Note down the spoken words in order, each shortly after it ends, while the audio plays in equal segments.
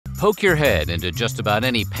Poke your head into just about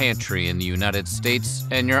any pantry in the United States,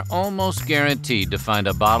 and you're almost guaranteed to find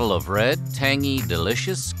a bottle of red, tangy,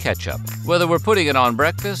 delicious ketchup. Whether we're putting it on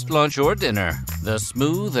breakfast, lunch, or dinner, the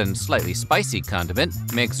smooth and slightly spicy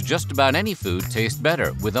condiment makes just about any food taste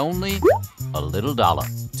better with only a little dollop.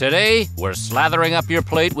 Today, we're slathering up your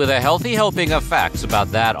plate with a healthy helping of facts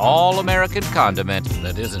about that all-American condiment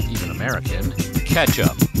that isn't even American,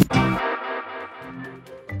 ketchup.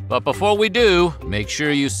 But before we do, make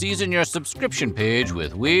sure you season your subscription page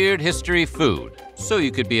with Weird History Food, so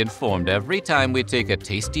you could be informed every time we take a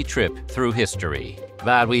tasty trip through history.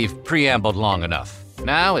 But we've preambled long enough.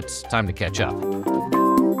 Now it's time to catch up.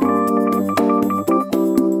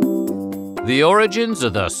 The origins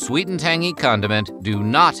of the sweet and tangy condiment do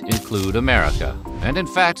not include America, and in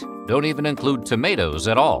fact, don't even include tomatoes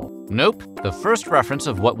at all. Nope, the first reference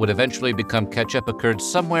of what would eventually become ketchup occurred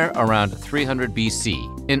somewhere around 300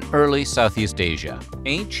 BC in early Southeast Asia.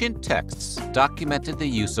 Ancient texts documented the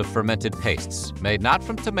use of fermented pastes made not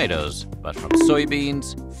from tomatoes, but from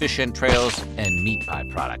soybeans, fish entrails, and meat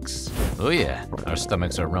byproducts. Oh yeah, our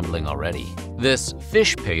stomachs are rumbling already. This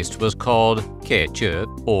fish paste was called ketchup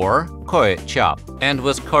or ketchup and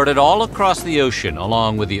was carted all across the ocean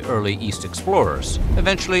along with the early East explorers,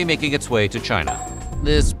 eventually making its way to China.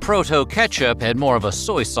 This proto-ketchup had more of a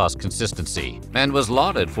soy sauce consistency and was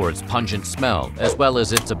lauded for its pungent smell, as well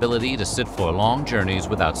as its ability to sit for long journeys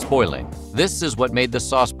without spoiling. This is what made the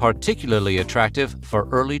sauce particularly attractive for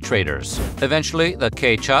early traders. Eventually, the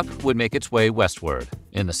ketchup would make its way westward.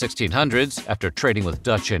 In the 1600s, after trading with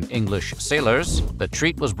Dutch and English sailors, the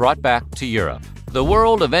treat was brought back to Europe. The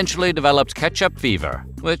world eventually developed ketchup fever,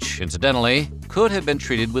 which, incidentally, could have been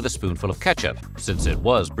treated with a spoonful of ketchup, since it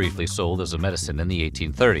was briefly sold as a medicine in the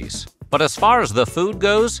 1830s. But as far as the food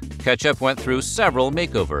goes, ketchup went through several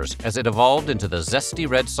makeovers as it evolved into the zesty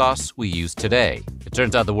red sauce we use today. It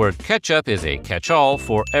turns out the word ketchup is a catch-all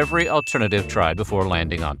for every alternative tried before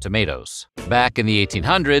landing on tomatoes. Back in the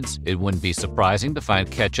 1800s, it wouldn't be surprising to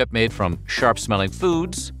find ketchup made from sharp-smelling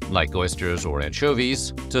foods, like oysters or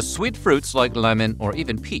anchovies, to sweet fruits like lemon or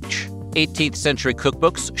even peach. 18th century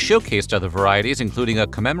cookbooks showcased other varieties, including a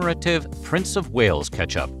commemorative Prince of Wales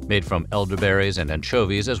ketchup, made from elderberries and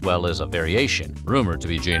anchovies, as well as a variation, rumored to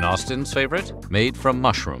be Jane Austen's favorite, made from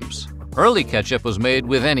mushrooms. Early ketchup was made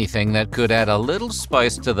with anything that could add a little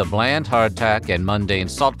spice to the bland hardtack and mundane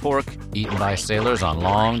salt pork eaten by sailors on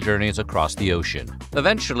long journeys across the ocean.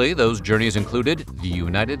 Eventually, those journeys included the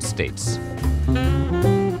United States.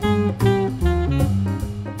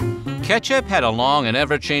 Ketchup had a long and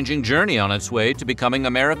ever-changing journey on its way to becoming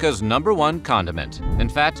America's #1 condiment. In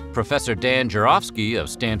fact, Professor Dan Jarofsky of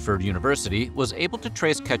Stanford University was able to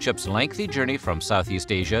trace ketchup's lengthy journey from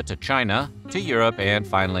Southeast Asia to China, to Europe, and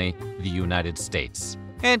finally, the United States.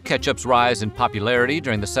 And ketchup's rise in popularity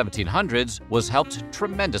during the 1700s was helped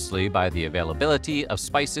tremendously by the availability of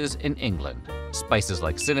spices in England. Spices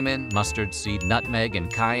like cinnamon, mustard seed, nutmeg,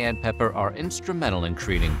 and cayenne pepper are instrumental in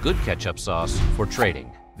creating good ketchup sauce for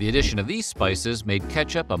trading. The addition of these spices made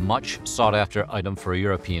ketchup a much sought-after item for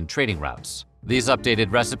European trading routes. These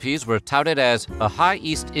updated recipes were touted as a High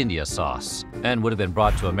East India sauce and would have been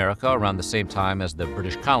brought to America around the same time as the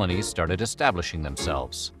British colonies started establishing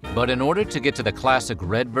themselves. But in order to get to the classic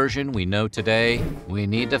red version we know today, we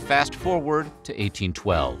need to fast forward to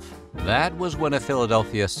 1812. That was when a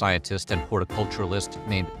Philadelphia scientist and horticulturalist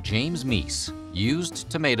named James Meese used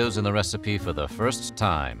tomatoes in the recipe for the first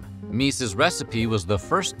time. Meese's recipe was the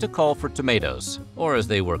first to call for tomatoes, or as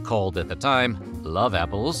they were called at the time, love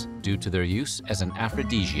apples, due to their use as an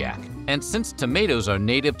aphrodisiac. And since tomatoes are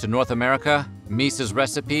native to North America, Meese's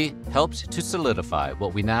recipe helped to solidify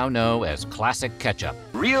what we now know as classic ketchup.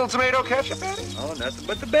 Real tomato ketchup, Daddy? Oh, nothing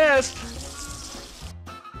but the best.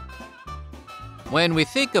 When we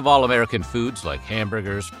think of all-American foods like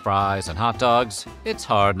hamburgers, fries, and hot dogs, it's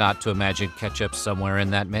hard not to imagine ketchup somewhere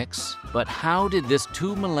in that mix. But how did this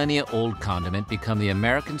 2 millennia-old condiment become the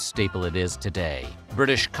American staple it is today?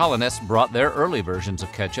 British colonists brought their early versions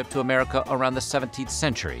of ketchup to America around the 17th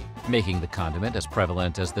century, making the condiment as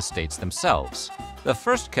prevalent as the states themselves. The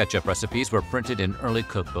first ketchup recipes were printed in early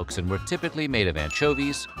cookbooks and were typically made of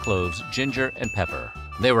anchovies, cloves, ginger, and pepper.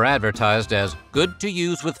 They were advertised as good to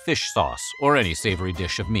use with fish sauce or any savory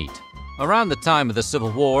dish of meat. Around the time of the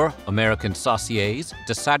Civil War, American sauciers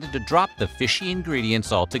decided to drop the fishy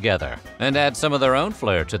ingredients altogether and add some of their own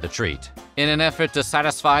flair to the treat. In an effort to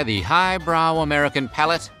satisfy the highbrow American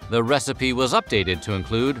palate, the recipe was updated to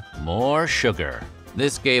include more sugar.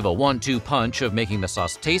 This gave a 1-2 punch of making the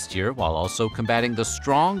sauce tastier while also combating the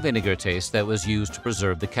strong vinegar taste that was used to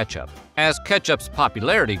preserve the ketchup. As ketchup's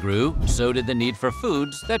popularity grew, so did the need for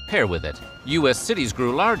foods that pair with it. U.S. cities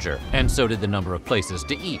grew larger, and so did the number of places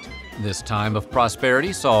to eat. This time of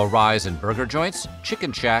prosperity saw a rise in burger joints,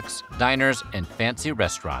 chicken shacks, diners, and fancy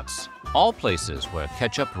restaurants, all places where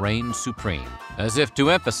ketchup reigned supreme. As if to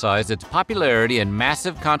emphasize its popularity and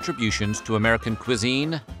massive contributions to American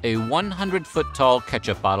cuisine, a 100-foot-tall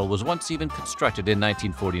ketchup bottle was once even constructed in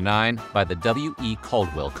 1949 by the W.E.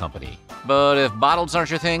 Caldwell Company. But if bottles aren't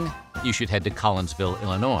your thing, you should head to Collinsville,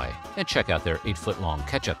 Illinois, and check out their 8-foot-long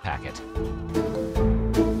ketchup packet.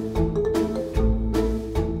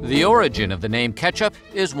 The origin of the name ketchup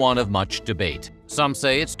is one of much debate. Some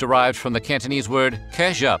say it's derived from the Cantonese word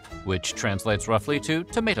ketchup, which translates roughly to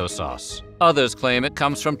tomato sauce. Others claim it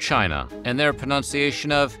comes from China and their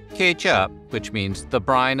pronunciation of ketchup, which means the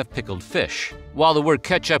brine of pickled fish. While the word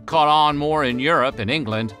ketchup caught on more in Europe and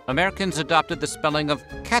England, Americans adopted the spelling of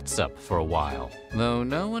catsup for a while, though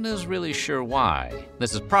no one is really sure why.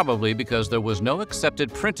 This is probably because there was no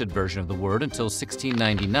accepted printed version of the word until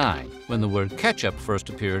 1699, when the word ketchup first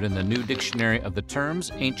appeared in the New Dictionary of the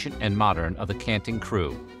Terms Ancient and Modern of the Canting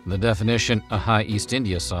Crew. The definition, a high East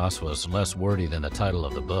India sauce, was less wordy than the title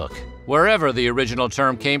of the book. Wherever the original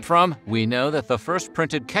term came from, we know that the first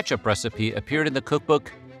printed ketchup recipe appeared in the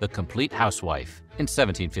cookbook The Complete Housewife in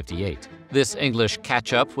 1758. This English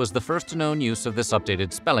catchup was the first known use of this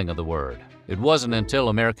updated spelling of the word. It wasn't until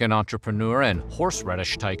American entrepreneur and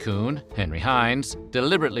horseradish tycoon Henry Heinz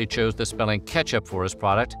deliberately chose the spelling ketchup for his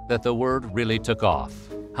product that the word really took off.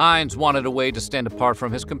 Heinz wanted a way to stand apart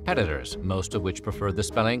from his competitors, most of which preferred the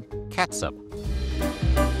spelling catsup.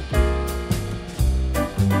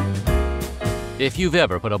 If you've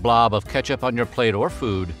ever put a blob of ketchup on your plate or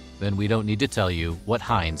food, then we don't need to tell you what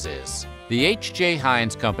Heinz is. The H.J.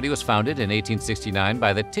 Heinz Company was founded in 1869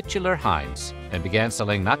 by the titular Heinz and began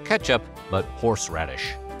selling not ketchup, but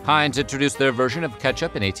horseradish. Heinz introduced their version of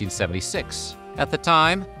ketchup in 1876. At the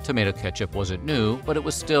time, tomato ketchup wasn't new, but it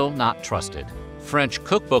was still not trusted. French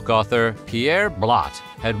cookbook author Pierre Blot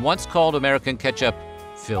had once called American ketchup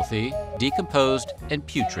filthy, decomposed, and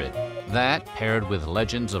putrid. That, paired with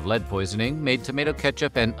legends of lead poisoning, made tomato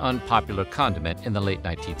ketchup an unpopular condiment in the late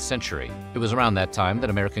 19th century. It was around that time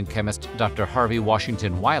that American chemist Dr. Harvey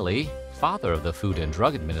Washington Wiley, father of the Food and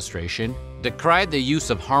Drug Administration, decried the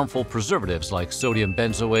use of harmful preservatives like sodium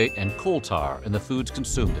benzoate and coal tar in the foods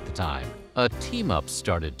consumed at the time. A team-up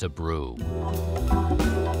started to brew.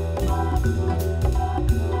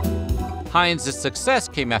 Heinz's success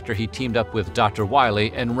came after he teamed up with Dr.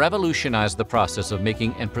 Wiley and revolutionized the process of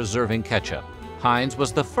making and preserving ketchup. Heinz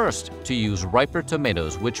was the first to use riper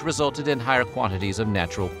tomatoes, which resulted in higher quantities of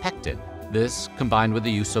natural pectin. This, combined with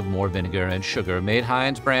the use of more vinegar and sugar, made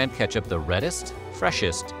Heinz brand ketchup the reddest,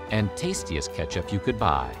 freshest, and tastiest ketchup you could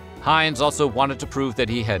buy. Heinz also wanted to prove that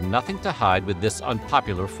he had nothing to hide with this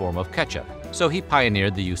unpopular form of ketchup, so he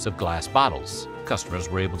pioneered the use of glass bottles. Customers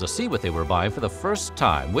were able to see what they were buying for the first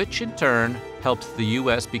time, which in turn helped the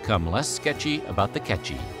U.S. become less sketchy about the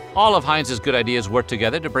ketchy. All of Heinz's good ideas worked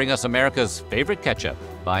together to bring us America's favorite ketchup.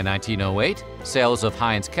 By 1908, sales of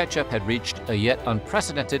Heinz ketchup had reached a yet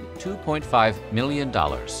unprecedented $2.5 million.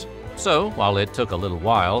 So, while it took a little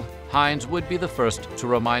while, Heinz would be the first to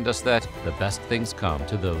remind us that the best things come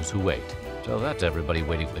to those who wait. So that's everybody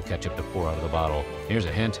waiting for the ketchup to pour out of the bottle. Here's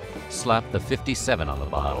a hint: slap the 57 on the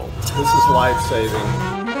bottle. This is life-saving.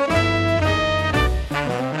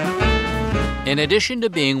 In addition to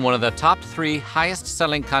being one of the top 3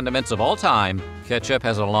 highest-selling condiments of all time, ketchup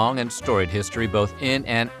has a long and storied history both in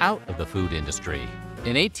and out of the food industry.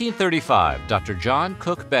 In 1835, Dr. John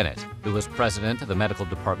Cook Bennett, who was president of the medical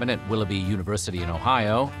department at Willoughby University in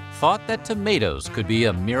Ohio, thought that tomatoes could be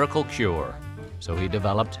a miracle cure. So he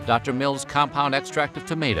developed Dr. Mill's compound extract of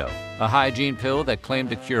tomato, a hygiene pill that claimed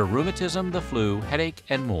to cure rheumatism, the flu, headache,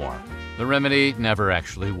 and more. The remedy never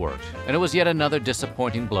actually worked, and it was yet another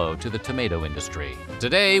disappointing blow to the tomato industry.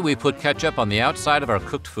 Today, we put ketchup on the outside of our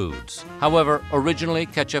cooked foods. However, originally,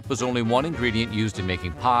 ketchup was only one ingredient used in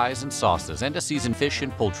making pies and sauces and to season fish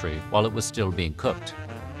and poultry while it was still being cooked.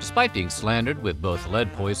 Despite being slandered with both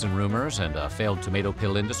lead poison rumors and a failed tomato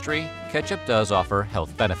pill industry, ketchup does offer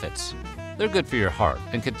health benefits. They're good for your heart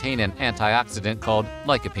and contain an antioxidant called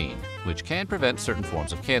lycopene, which can prevent certain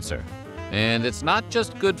forms of cancer. And it's not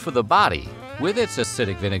just good for the body. With its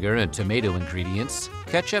acidic vinegar and tomato ingredients,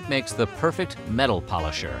 ketchup makes the perfect metal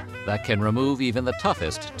polisher that can remove even the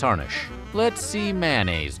toughest tarnish. Let's see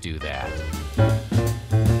mayonnaise do that.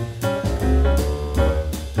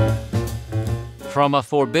 From a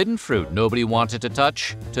forbidden fruit nobody wanted to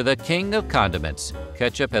touch to the king of condiments,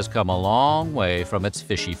 ketchup has come a long way from its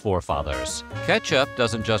fishy forefathers. Ketchup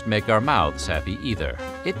doesn't just make our mouths happy either.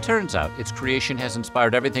 It turns out its creation has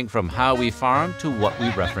inspired everything from how we farm to what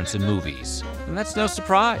we reference in movies. And that's no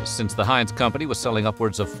surprise, since the Heinz company was selling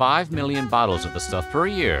upwards of 5 million bottles of the stuff per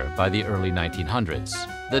year by the early 1900s.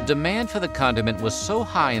 The demand for the condiment was so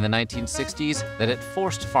high in the 1960s that it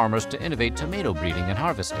forced farmers to innovate tomato breeding and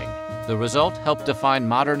harvesting. The result helped define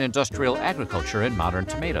modern industrial agriculture and modern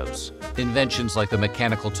tomatoes. Inventions like the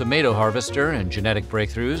mechanical tomato harvester and genetic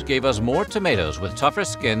breakthroughs gave us more tomatoes with tougher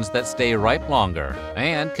skins that stay ripe longer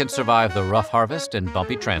and can survive the rough harvest and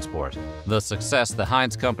bumpy transport. The success the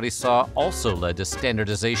Heinz company saw also led to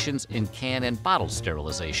standardizations in can and bottle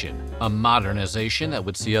sterilization, a modernization that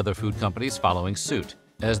would see other food companies following suit.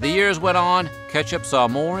 As the years went on, ketchup saw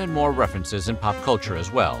more and more references in pop culture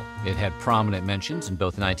as well. It had prominent mentions in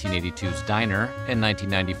both 1982's Diner and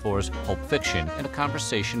 1994's Pulp Fiction in a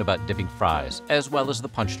conversation about dipping fries, as well as the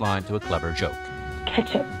punchline to a clever joke.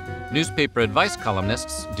 Ketchup. Newspaper advice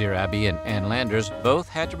columnists Dear Abby and Ann Landers both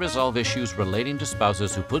had to resolve issues relating to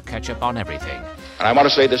spouses who put ketchup on everything. And I want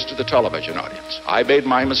to say this to the television audience. I made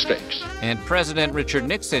my mistakes. And President Richard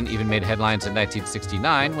Nixon even made headlines in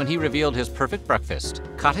 1969 when he revealed his perfect breakfast: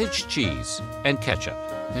 cottage cheese and ketchup.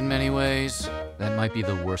 In many ways, that might be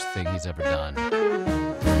the worst thing he's ever done.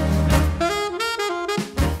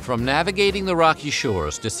 From navigating the rocky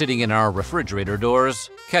shores to sitting in our refrigerator doors,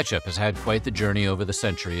 ketchup has had quite the journey over the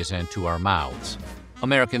centuries and to our mouths.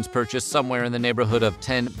 Americans purchase somewhere in the neighborhood of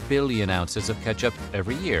 10 billion ounces of ketchup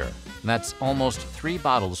every year. That's almost 3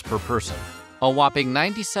 bottles per person. A whopping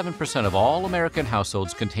 97% of all American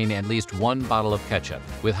households contain at least 1 bottle of ketchup,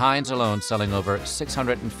 with Heinz alone selling over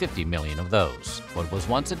 650 million of those. What was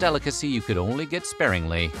once a delicacy you could only get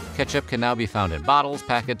sparingly, ketchup can now be found in bottles,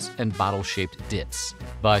 packets, and bottle-shaped dips.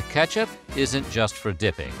 But ketchup isn't just for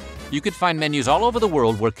dipping. You could find menus all over the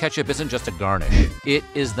world where ketchup isn't just a garnish. It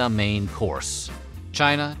is the main course.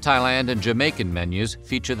 China, Thailand, and Jamaican menus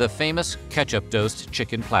feature the famous ketchup-dosed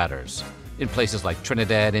chicken platters. In places like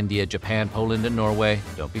Trinidad, India, Japan, Poland, and Norway,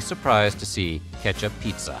 don't be surprised to see ketchup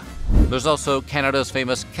pizza. There's also Canada's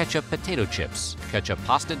famous ketchup potato chips, ketchup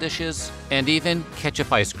pasta dishes, and even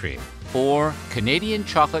ketchup ice cream, or Canadian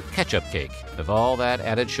chocolate ketchup cake, if all that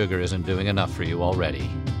added sugar isn't doing enough for you already.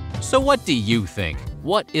 So what do you think?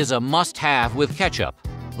 What is a must-have with ketchup?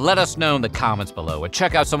 Let us know in the comments below and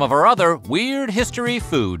check out some of our other weird history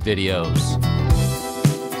food videos.